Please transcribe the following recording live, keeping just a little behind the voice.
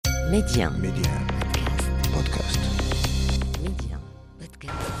ميديان بودكاست.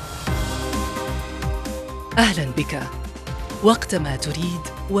 أهلا بك. وقتما تريد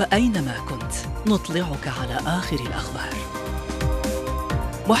وأينما كنت نطلعك على آخر الأخبار.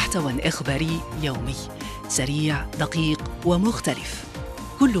 محتوى إخباري يومي سريع دقيق ومختلف،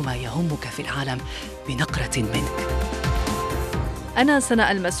 كل ما يهمك في العالم بنقرة منك. أنا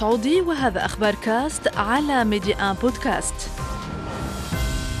سناء المسعودي وهذا أخبار كاست على ميديان بودكاست.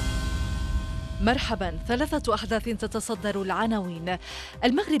 مرحباً. 3 أحداث تتصدر العناوين.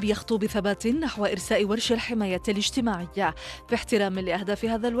 المغرب يخطو بثبات نحو إرساء ورش الحماية الاجتماعية في احترام لأهداف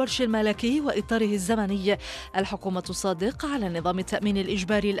هذا الورش الملكي وإطاره الزمني. الحكومة تصادق على نظام التأمين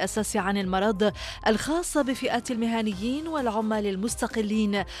الإجباري الأساسي عن المرض الخاص بفئات المهنيين والعمال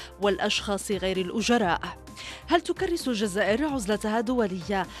المستقلين والأشخاص غير الأجراء. هل تكرس الجزائر عزلتها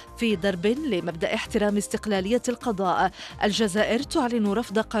دولية في درب لمبدأ احترام استقلالية القضاء؟ الجزائر تعلن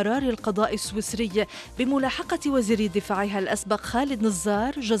رفض قرار القضاء السويسري بملاحقة وزير دفاعها الأسبق خالد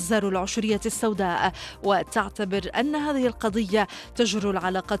نزار جزار العشرية السوداء، وتعتبر أن هذه القضية تجر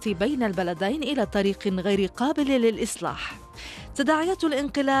العلاقة بين البلدين إلى طريق غير قابل للإصلاح. تداعيات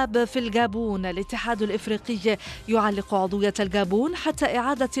الانقلاب في الغابون. الاتحاد الإفريقي يعلق عضوية الغابون حتى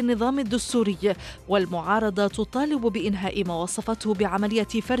إعادة النظام الدستوري، والمعارضة تطالب بإنهاء ما وصفته بعملية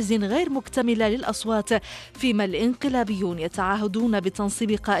فرز غير مكتملة للأصوات، فيما الانقلابيون يتعهدون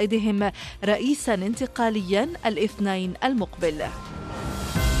بتنصيب قائدهم رئيسا انتقاليا الاثنين المقبل.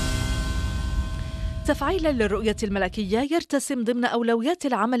 تفعيلا للرؤية الملكية يرتسم ضمن أولويات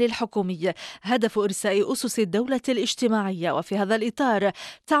العمل الحكومي هدف إرساء أسس الدولة الاجتماعية، وفي هذا الإطار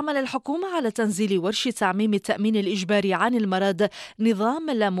تعمل الحكومة على تنزيل ورش تعميم التأمين الإجباري عن المرض نظام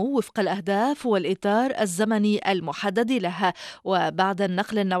لمو وفق الأهداف والإطار الزمني المحدد لها. وبعد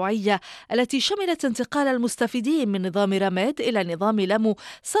النقلة النوعية التي شملت انتقال المستفيدين من نظام رماد إلى نظام لمو،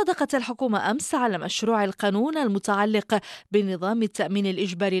 صادقت الحكومة أمس على مشروع القانون المتعلق بنظام التأمين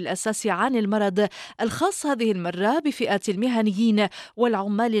الإجباري الأساسي عن المرض الخاص هذه المرة بفئات المهنيين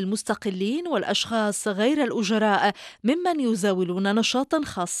والعمال المستقلين والأشخاص غير الأجراء ممن يزاولون نشاطا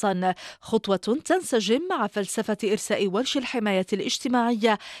خاصا، خطوة تنسجم مع فلسفة إرساء ورش الحماية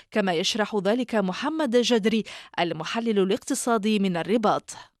الاجتماعية، كما يشرح ذلك محمد جدري المحلل الاقتصادي من الرباط.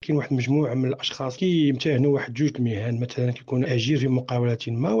 كاين واحد المجموعه من الاشخاص كيمتهنوا واحد جوج المهن، مثلا كيكون اجير في مقاوله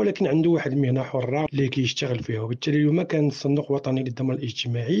ما، ولكن عنده واحد المهنه حره اللي كيشتغل فيها، وبالتالي اليوم كان الصندوق الوطني للضمان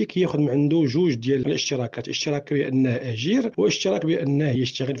الاجتماعي كياخذ من عنده جوج ديال الاشتراكات، اشتراك بانه اجير واشتراك بانه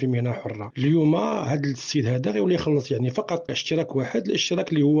يشتغل في مهنه حره. اليوم هذا السيد هذا غيولي يخلص يعني فقط اشتراك واحد، الاشتراك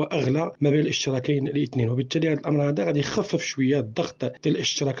اللي هو اغلى ما بين الاشتراكين الاثنين، وبالتالي هذا الامر هذا غادي يخفف شويه الضغط ديال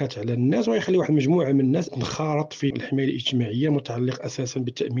الاشتراكات على الناس، ويخلي واحد المجموعه من الناس تنخرط في الحمايه الاجتماعيه متعلق اساسا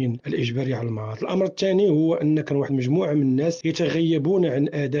بالتأمين الإجباري على المرض. الأمر الثاني هو أن كان واحد مجموعة من الناس يتغيبون عن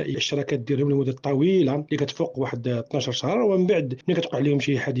أداء الاشتراكات ديالهم لمدة طويلة اللي كتفوق واحد 12 شهر، ومن بعد ملي كتوقع عليهم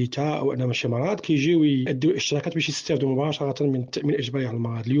شي حادثة أو أنهم شي مرض كيجيو يأدوا الاشتراكات باش يستافدوا مباشرة من التأمين الإجباري على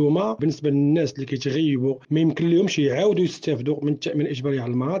المرض. اليوم بالنسبة للناس اللي كيتغيبوا ما يمكن لهمش يعاودوا يستافدوا من التأمين الإجباري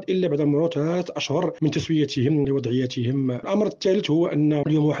على المرض إلا بعد مرور 3 أشهر من تسويتهم لوضعيتهم. الأمر الثالث هو أن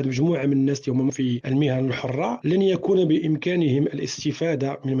اليوم واحد مجموعة من الناس اللي هم في المهن الحرة لن يكون بإمكانهم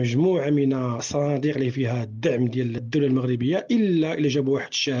الاستفادة من مجموعة من الصناديق اللي فيها الدعم ديال الدولة المغربية إلا جابوا واحد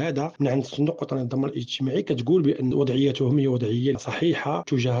الشهادة من عند الصندوق الوطني للضمان الاجتماعي كتقول بأن وضعيتهم هي وضعية صحيحة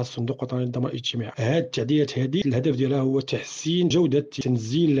تجاه الصندوق الوطني للضمان الاجتماعي. هذه التعديلات هذه الهدف ديالها هو تحسين جودة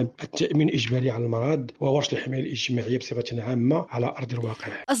تنزيل التأمين الإجباري على المرض وورش الحماية الاجتماعية بصفة عامة على أرض الواقع.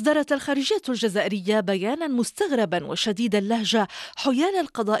 أصدرت الخارجية الجزائرية بيانا مستغربا وشديد اللهجة حيال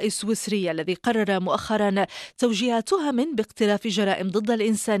القضاء السويسري الذي قرر مؤخرا توجيه تهم باقتراف جرائم ضد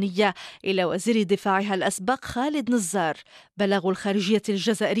الإنسانية إلى وزير دفاعها الأسبق خالد نزار. بلاغ الخارجية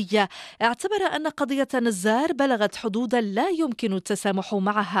الجزائرية اعتبر أن قضية نزار بلغت حدودا لا يمكن التسامح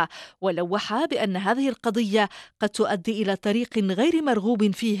معها، ولوح بأن هذه القضية قد تؤدي إلى طريق غير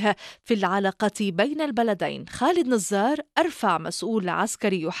مرغوب فيه في العلاقة بين البلدين. خالد نزار أرفع مسؤول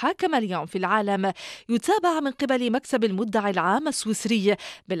عسكري يحاكم اليوم في العالم، يتابع من قبل مكتب المدعي العام السويسري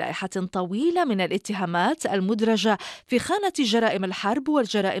بلائحة طويلة من الاتهامات المدرجة في خانة جرائم الحرب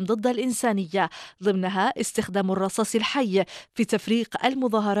والجرائم ضد الإنسانية، ضمنها استخدام الرصاص الحي في تفريق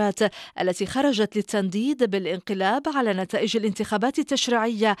المظاهرات التي خرجت للتنديد بالانقلاب على نتائج الانتخابات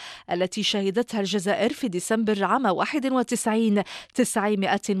التشريعية التي شهدتها الجزائر في ديسمبر عام 91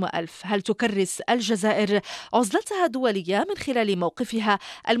 900 وألف. هل تكرس الجزائر عزلتها دولية من خلال موقفها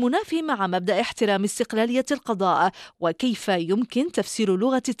المنافي مع مبدأ احترام استقلالية القضاء؟ وكيف يمكن تفسير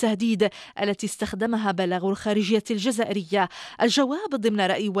لغة التهديد التي استخدمها بلاغ الخارجية الجزائرية؟ الجواب ضمن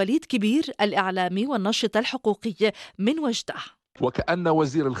رأي وليد كبير الإعلامي والناشط الحقوقي من وجده. وكأن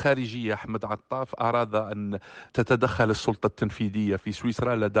وزير الخارجية أحمد عطاف أراد أن تتدخل السلطة التنفيذية في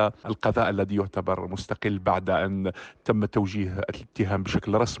سويسرا لدى القضاء الذي يعتبر مستقل بعد أن تم توجيه الاتهام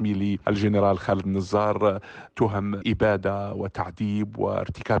بشكل رسمي للجنرال خالد نزار تهم إبادة وتعذيب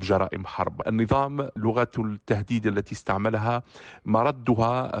وارتكاب جرائم حرب. النظام لغة التهديد التي استعملها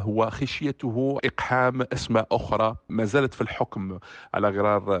مردها هو خشيته إقحام أسماء أخرى ما زالت في الحكم على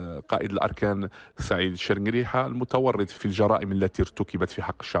غرار قائد الأركان سعيد الشرنقريحة المتورط في الجرائم التي ارتكبت في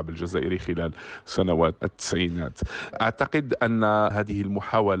حق الشعب الجزائري خلال سنوات التسعينات. أعتقد أن هذه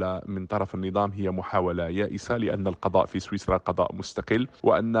المحاولة من طرف النظام هي محاولة يائسة، لأن القضاء في سويسرا قضاء مستقل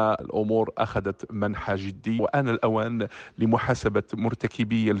وأن الأمور أخذت منحى جدي، وآن الأوان لمحاسبة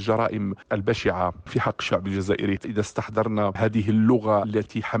مرتكبي الجرائم البشعة في حق الشعب الجزائري. إذا استحضرنا هذه اللغة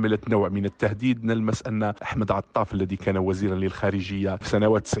التي حملت نوع من التهديد نلمس أن أحمد عطاف الذي كان وزيرا للخارجية في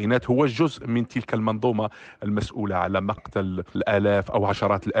سنوات التسعينات هو جزء من تلك المنظومة المسؤولة على مقتل الآلاف أو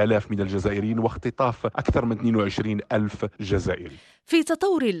عشرات الآلاف من الجزائريين واختطاف أكثر من 22 ألف جزائري. في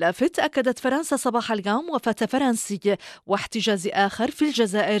تطور لافت أكدت فرنسا صباح اليوم وفاة فرنسي واحتجاز آخر في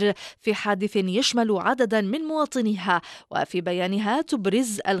الجزائر في حادث يشمل عددا من مواطنيها. وفي بيانها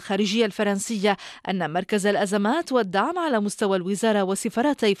تبرز الخارجية الفرنسية أن مركز الأزمات والدعم على مستوى الوزارة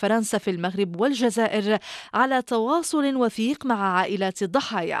وسفارتي فرنسا في المغرب والجزائر على تواصل وثيق مع عائلات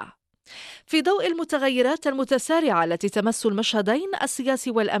الضحايا. في ضوء المتغيرات المتسارعة التي تمس المشهدين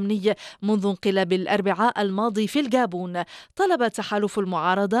السياسي والأمني منذ انقلاب الأربعاء الماضي في الغابون، طلب تحالف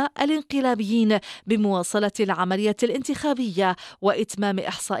المعارضة الانقلابيين بمواصلة العملية الانتخابية وإتمام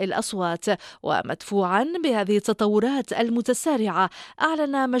إحصاء الأصوات. ومدفوعا بهذه التطورات المتسارعة،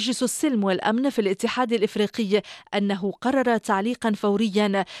 أعلن مجلس السلم والأمن في الاتحاد الإفريقي أنه قرر تعليقا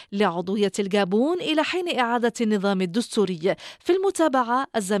فوريا لعضوية الغابون إلى حين إعادة النظام الدستوري. في المتابعة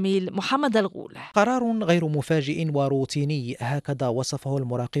الزميل محمد الغول. قرار غير مفاجئ وروتيني، هكذا وصفه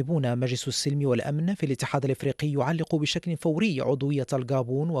المراقبون. مجلس السلم والأمن في الاتحاد الإفريقي يعلق بشكل فوري عضوية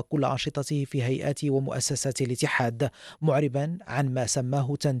الغابون وكل أنشطته في هيئات ومؤسسات الاتحاد، معربا عن ما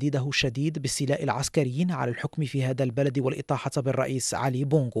سماه تنديده الشديد باستيلاء العسكريين على الحكم في هذا البلد والإطاحة بالرئيس علي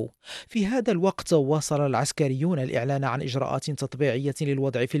بونغو. في هذا الوقت واصل العسكريون الإعلان عن إجراءات تطبيعية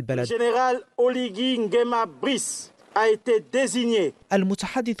للوضع في البلد.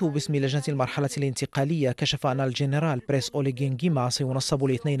 المتحدث باسم لجنة المرحلة الانتقالية كشف أن الجنرال بريس أوليغينغيما سينصب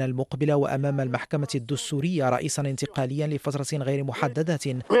الاثنين المقبل وأمام المحكمة الدستورية رئيسا انتقاليا لفترة غير محددة.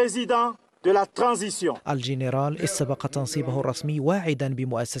 الجنرال استبق تنصيبه الرسمي واعدا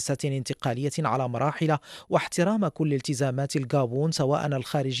بمؤسسات انتقالية على مراحل واحترام كل التزامات الغابون سواء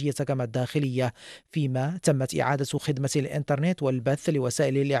الخارجية كما الداخلية، فيما تمت إعادة خدمة الإنترنت والبث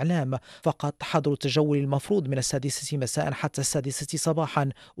لوسائل الإعلام فقط، حظر التجول المفروض من 6 مساء حتى 6 صباحا،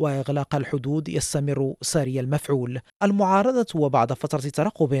 وإغلاق الحدود يستمر ساري المفعول. المعارضة وبعد فترة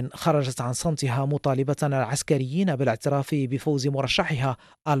ترقب خرجت عن صمتها مطالبة العسكريين بالاعتراف بفوز مرشحها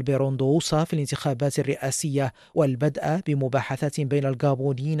البيروندوس في الانتخابات الرئاسية والبدء بمباحثات بين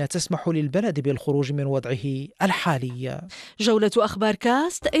الغابونيين تسمح للبلد بالخروج من وضعه الحالي. جولة أخبار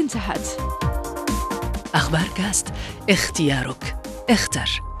كاست انتهت. أخبار كاست، اختيارك، اختر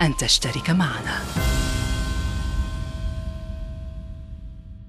أن تشترك معنا.